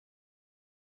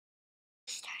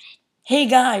Hey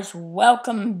guys,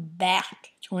 welcome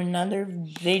back to another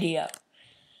video.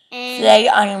 And Today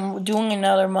I am doing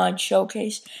another mod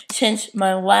showcase since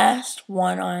my last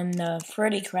one on the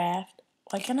Freddy Craft,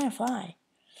 why can't I fly?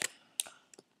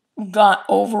 Got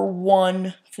over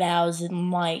 1,000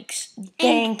 likes.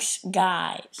 Thanks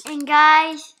guys. And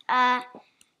guys,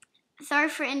 sorry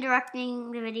for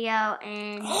interrupting the video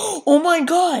and Oh my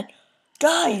god!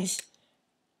 Guys,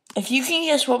 if you can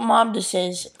guess what mob this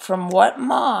is, from what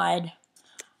mod,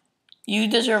 you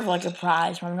deserve like a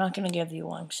prize, but I'm not going to give you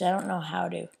one because I don't know how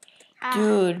to.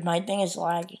 Dude, my thing is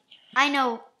laggy. I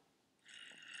know.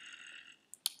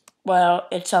 Well,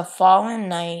 it's a fallen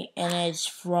knight, and it's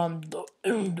from the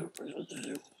Ender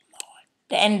Zoo.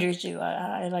 The Ender Zoo.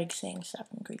 I like saying stuff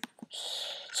in Greek.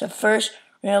 So first,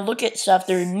 we're going to look at stuff.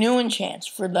 There are new enchants.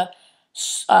 For the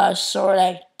sword,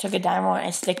 I took a diamond one.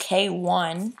 It's the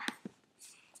K1.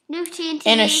 New TNT.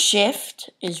 And a shift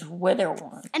is Wither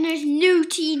one. And there's new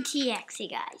TNT actually,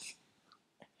 guys.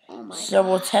 Oh my So god.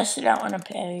 we'll test it out on a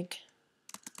pig.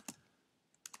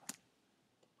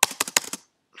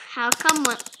 How come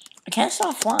one? I can't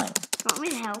stop flying. Want me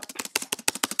to help?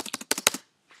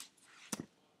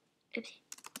 Oops.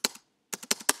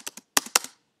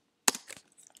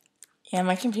 Yeah,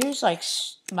 my computer's like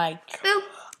Boop.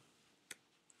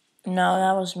 No,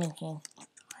 that was making.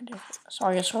 So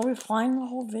I guess we're flying the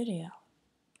whole video.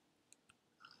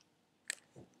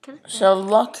 So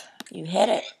look, you hit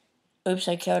it. Oops,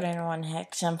 I killed it in one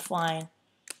hit because I'm flying.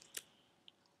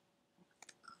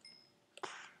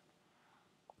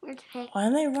 Where's the pig? Why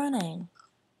are they running?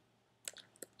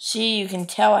 See, you can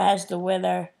tell it has the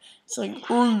wither. It's like,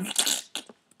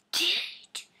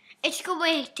 It's a good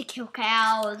way to kill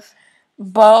cows.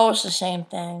 bow's the same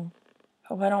thing.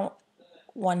 Hope I don't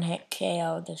one-hit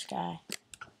KO this guy.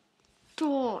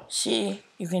 See,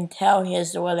 you can tell he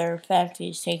has the weather effect.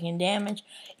 He's taking damage.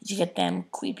 You get them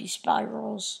creepy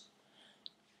spirals.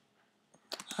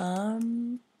 Guys,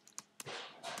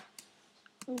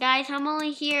 I'm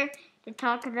only here to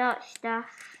talk about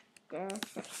stuff.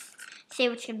 Say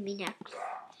what's gonna be next.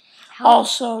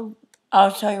 Also,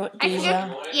 I'll tell you what these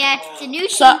are. Yeah, it's a new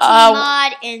TNT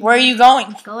mod. And where are you going?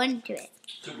 Let's go into it.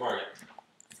 Supermarket.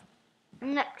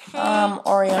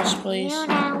 Oreos, please.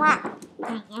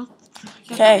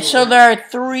 Okay, so there are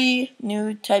 3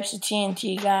 new types of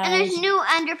TNT, guys. And there's new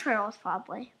ender pearls,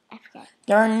 probably. I forget.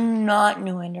 There are not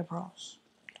new ender pearls.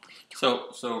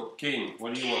 So, King,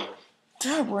 what do you want?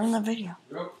 Dude, we're in the video.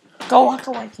 Go. Go walk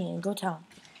away, King. Go tell him.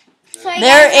 So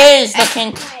There is the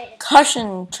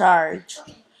concussion charge,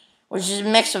 which is a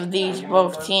mix of these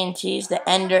both TNTs, the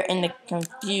ender and the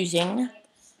confusing.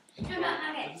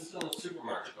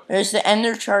 There's the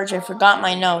ender charge. I forgot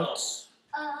my notes.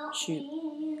 Shoot,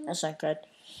 that's not good.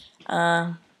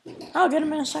 I'll get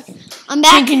them in a second. I'm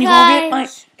back, Can you guys. go get my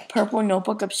purple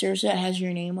notebook upstairs that has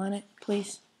your name on it,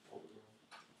 please?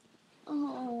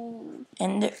 Oh.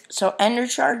 So ender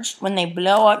charge, when they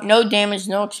blow up, no damage,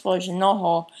 no explosion, no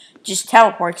hole, just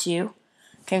teleports you.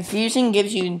 Confusing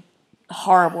gives you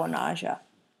horrible nausea.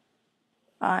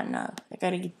 No, I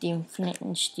gotta get the infinite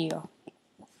and steel.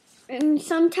 And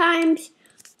sometimes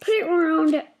put it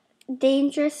around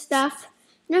dangerous stuff,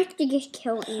 not to just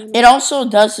kill animals. It also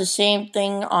does the same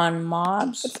thing on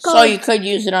mobs, so you could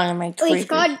use it on my creepers. It's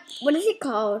called, what is it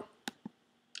called?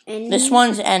 This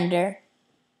one's ender.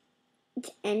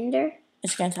 It's ender?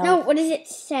 It's gonna tell. No, what does it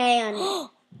say on it?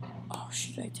 Oh,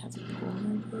 should I tell the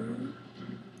number?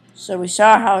 So we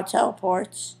saw how it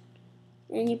teleports.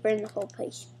 And you burn the whole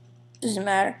place. Doesn't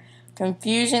matter.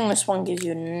 Confusing, this one gives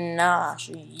you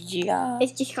nausea.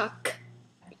 It's just called K.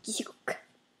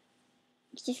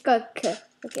 It's just called K.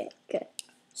 Okay, good.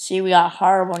 See, we got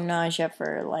horrible nausea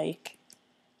for like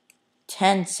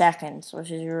 10 seconds, which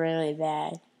is really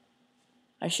bad.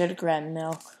 I should have grabbed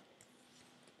milk.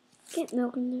 Get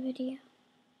milk in the video.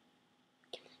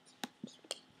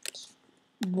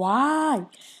 Why?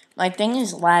 My thing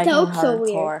is lagging That looks so hardcore.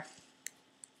 weird.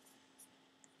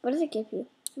 What does it give you?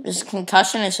 This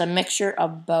concussion is a mixture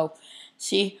of both.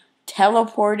 See,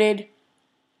 teleported.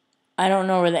 I don't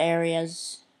know where the area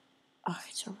is. Oh,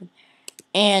 it's over there.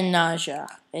 And nausea.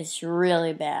 It's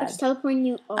really bad. It's teleporting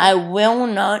you off. I will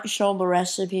not show the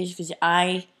recipes because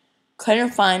I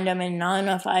couldn't find them and not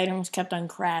enough items kept on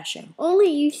crashing. Only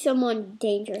use some on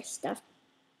dangerous stuff.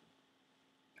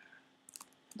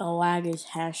 The lag is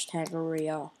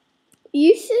 #real.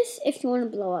 Use this if you want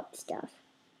to blow up stuff.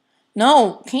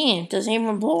 No, can't. It doesn't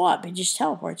even blow up. It just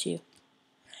teleports you.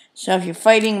 So if you're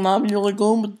fighting mob, you're like,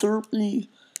 oh, I'm thirsty.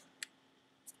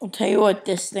 I'll tell you what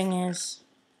this thing is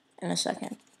in a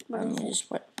second. Let me just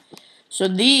put. So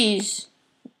these.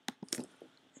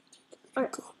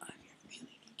 Alright. I really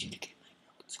need you to get my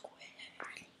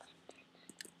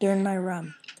They're in my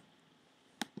room.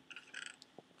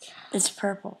 It's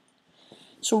purple.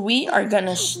 So we are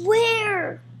gonna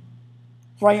Where?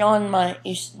 right on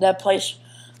that place,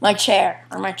 my chair.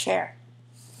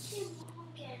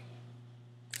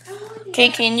 Okay,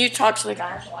 can you talk to the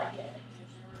guys while I get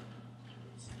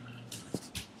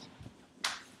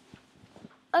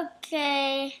it?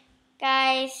 Okay,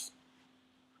 guys.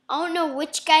 I don't know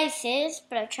which guy this is,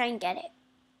 but I'll try and get it.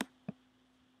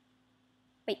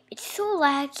 Wait, it's so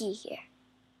laggy here.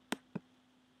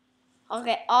 I'll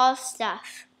get all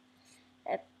stuff.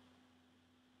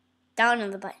 Down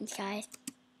on the buttons, guys.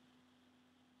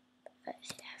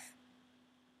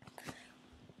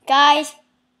 Guys,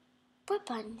 what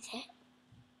button is it?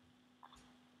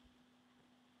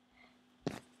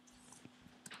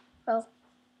 Oh,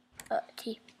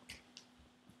 T.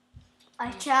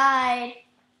 I tried.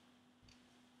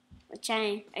 I'm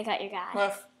trying. I got your guy.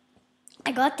 Left.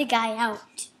 I got the guy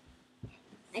out.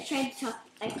 I tried to talk.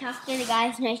 I talked to the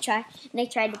guys and they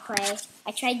tried to play.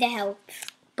 I tried to help.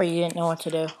 But you didn't know what to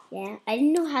do. Yeah, I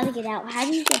didn't know how to get out. How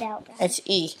do you get out, guys? It's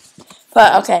E.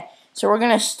 But okay, so we're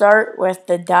gonna start with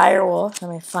the dire wolf.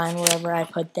 Let me find wherever I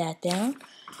put that down.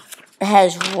 It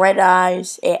has red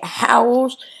eyes. It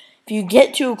howls. If you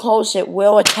get too close, it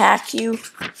will attack you.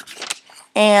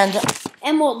 And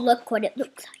we'll look what it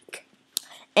looks like.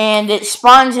 And it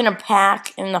spawns in a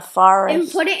pack in the forest.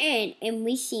 And put it in, and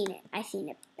we seen it. I seen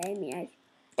it.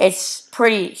 It's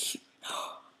pretty.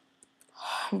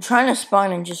 I'm trying to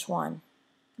spawn in just one.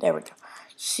 There we go.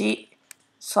 C/game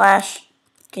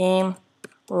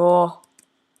rule.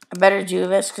 I better do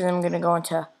this because I'm gonna go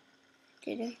into.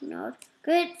 No.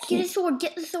 Good. Get a sword.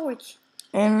 Get the swords.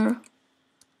 And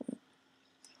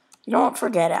you don't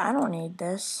forget it. I don't need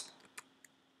this.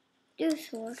 Do a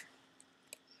sword.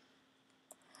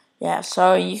 Yeah,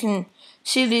 so you can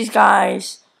see these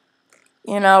guys.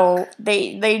 You know,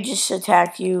 they just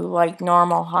attack you like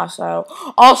normal hostile.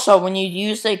 Also, when you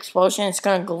use the explosion, it's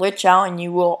going to glitch out, and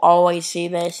you will always see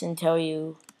this until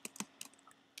you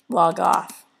log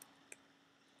off.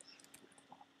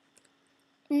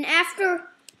 And after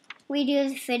we do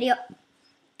this video,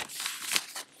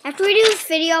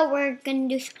 we're going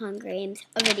to do some Hunger Games,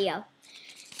 a video.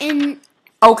 And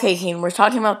okay, Keen, we're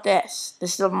talking about this.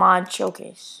 This is a mod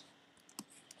showcase.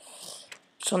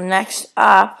 So next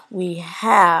up, we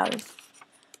have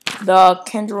the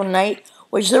Kendall Knight,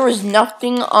 which there was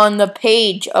nothing on the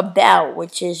page about,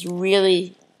 which is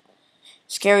really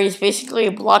scary. It's basically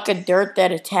a block of dirt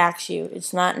that attacks you.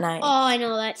 It's not nice. Oh, I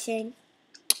know that thing.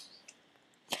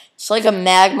 It's like a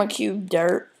magma cube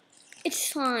dirt. It's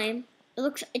slime.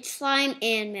 It's slime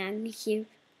and magma cube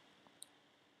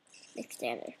mixed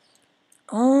together.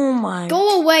 Oh my!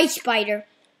 Go away, spider.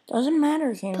 Doesn't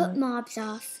matter, Keen. Put mobs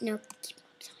off. No, keep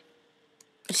mobs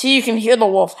on. See, you can hear the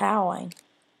wolf howling.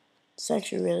 It's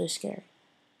actually really scary.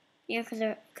 Yeah,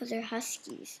 because they're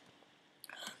huskies.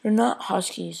 They're not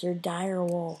huskies. They're dire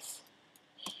wolf.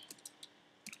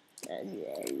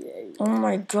 Oh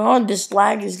my god, this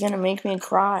lag is gonna make me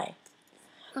cry.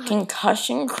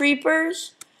 Concussion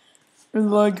creepers?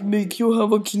 Like, make you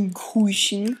have a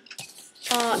concussion.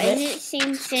 Isn't it the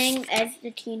same thing as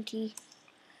the TNT?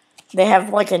 They have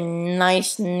like a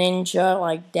nice ninja,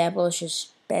 like devilish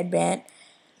bedband.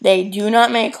 They do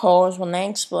not make holes when they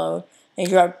explode. They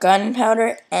drop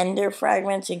gunpowder, ender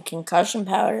fragments, and concussion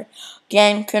powder.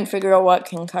 Again, couldn't figure out what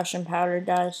concussion powder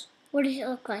does. What does it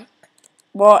look like?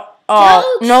 Well,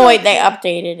 no, wait, they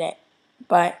updated it.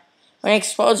 But when it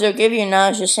explodes, it'll give you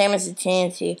nausea, same as the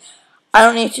TNT. I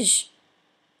don't need to.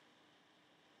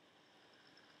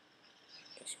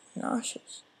 Nauseous.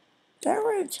 Is that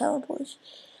where it teleports?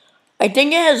 I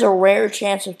think it has a rare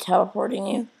chance of teleporting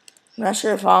you. I'm not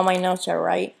sure if all my notes are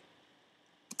right.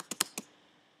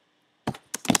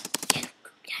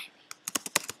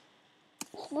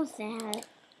 What's that?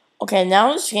 Okay,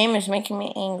 now this game is making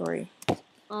me angry.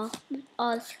 Oh,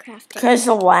 it's crafting. Because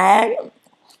the lag,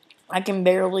 I can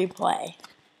barely play.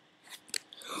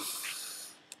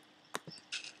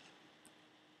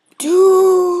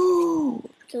 Dude!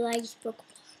 The legs broke.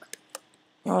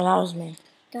 No, that was me.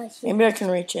 Maybe I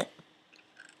can reach it.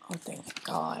 Oh, thank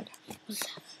God.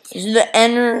 This is the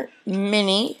Ender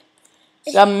Mini.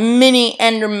 It's a mini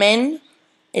Enderman.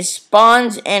 It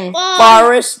spawns in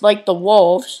forests like the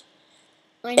wolves.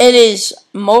 It is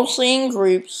mostly in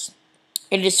groups.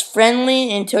 It is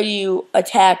friendly until you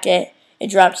attack it.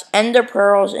 It drops ender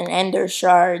pearls and ender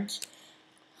shards.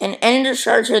 And ender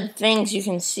shards are the things you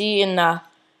can see in the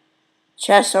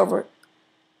chest over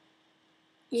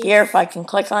here. If I can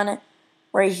click on it.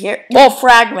 Right here. Well,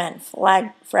 fragment.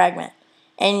 Fragment.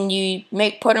 and you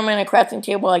put them in a crafting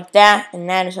table like that, and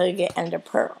that is how you get ender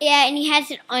pearl. Yeah, and he has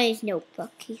it on his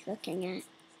notebook. He's looking at.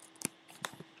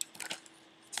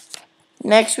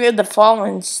 Next, we have the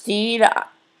fallen steed.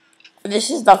 This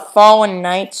is the fallen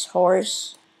knight's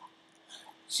horse.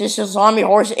 It's just a zombie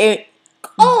horse. I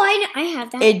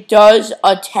have that. It does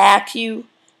attack you.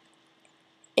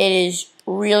 It is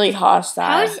really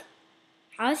hostile.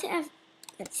 How does it have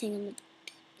that thing on the?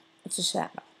 It's a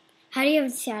saddle. How do you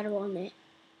have a saddle on it?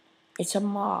 It's a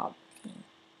mob.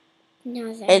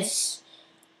 No, that It's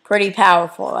pretty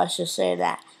powerful, let's just say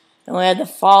that. And we have the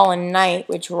fallen knight,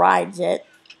 which rides it.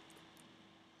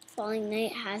 Falling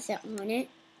Knight has it on it.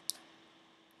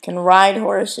 Can ride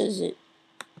horses.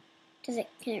 Can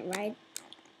it ride?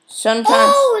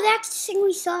 Sometimes. Oh, that's the thing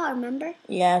we saw. Remember?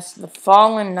 Yes, the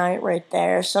fallen knight right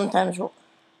there. Sometimes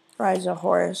rides a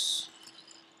horse.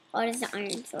 Oh, there's the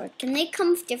iron sword. Can they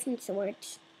come with different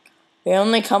swords? They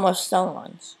only come with stone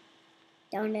ones.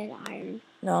 Down to the iron.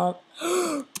 No.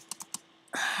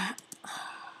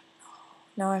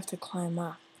 Now I have to climb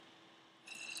up.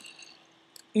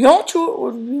 You know what? It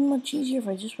would be much easier if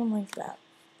I just went like that.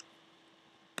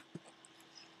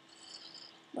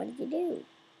 What did you do?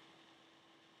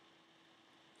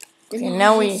 Okay,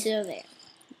 now we still there.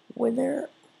 Wither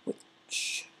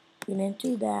Witch. We didn't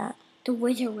do that. The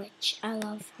Wither Witch. I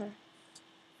love her.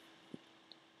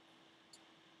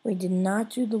 We did not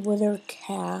do the Wither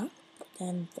Cat.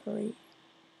 Then 3.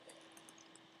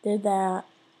 Did that.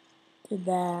 Did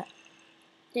that.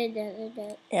 Did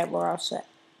that. Yeah, we're all set.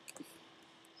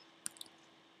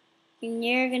 And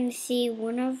you're gonna see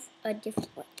one of a different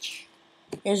witch.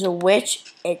 Here's a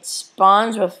witch. It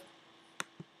spawns with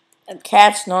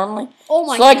cats normally. Oh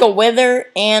my It's like a wither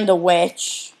and a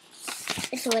witch.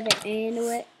 It's a wither and a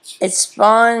witch. It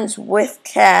spawns with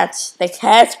cats. The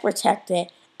cats protect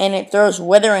it, and it throws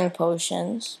withering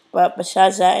potions. But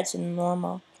besides that, it's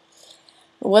normal.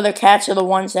 The wither cats are the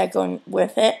ones that go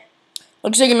with it.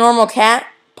 Looks like a normal cat.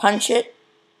 Punch it.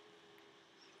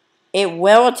 It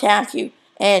will attack you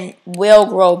and will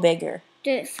grow bigger.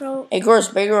 Did it throw? It grows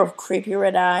bigger with creepy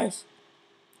red eyes.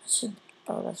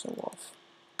 Oh, that's a wolf.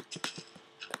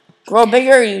 Grow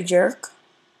bigger, you jerk.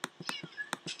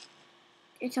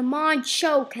 It's a mod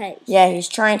showcase. Yeah, he's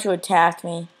trying to attack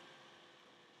me.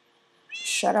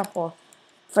 Shut up, wolf.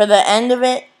 For the end of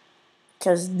it,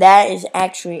 because that is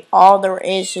actually all there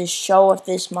is to show of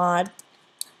this mod.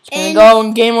 It's going to go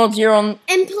in game mode 0.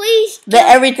 And please.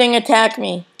 Everything attack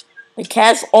me. The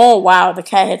cat's. Oh, wow. The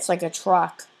cat hits like a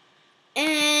truck.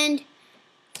 And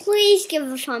please give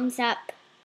a thumbs up.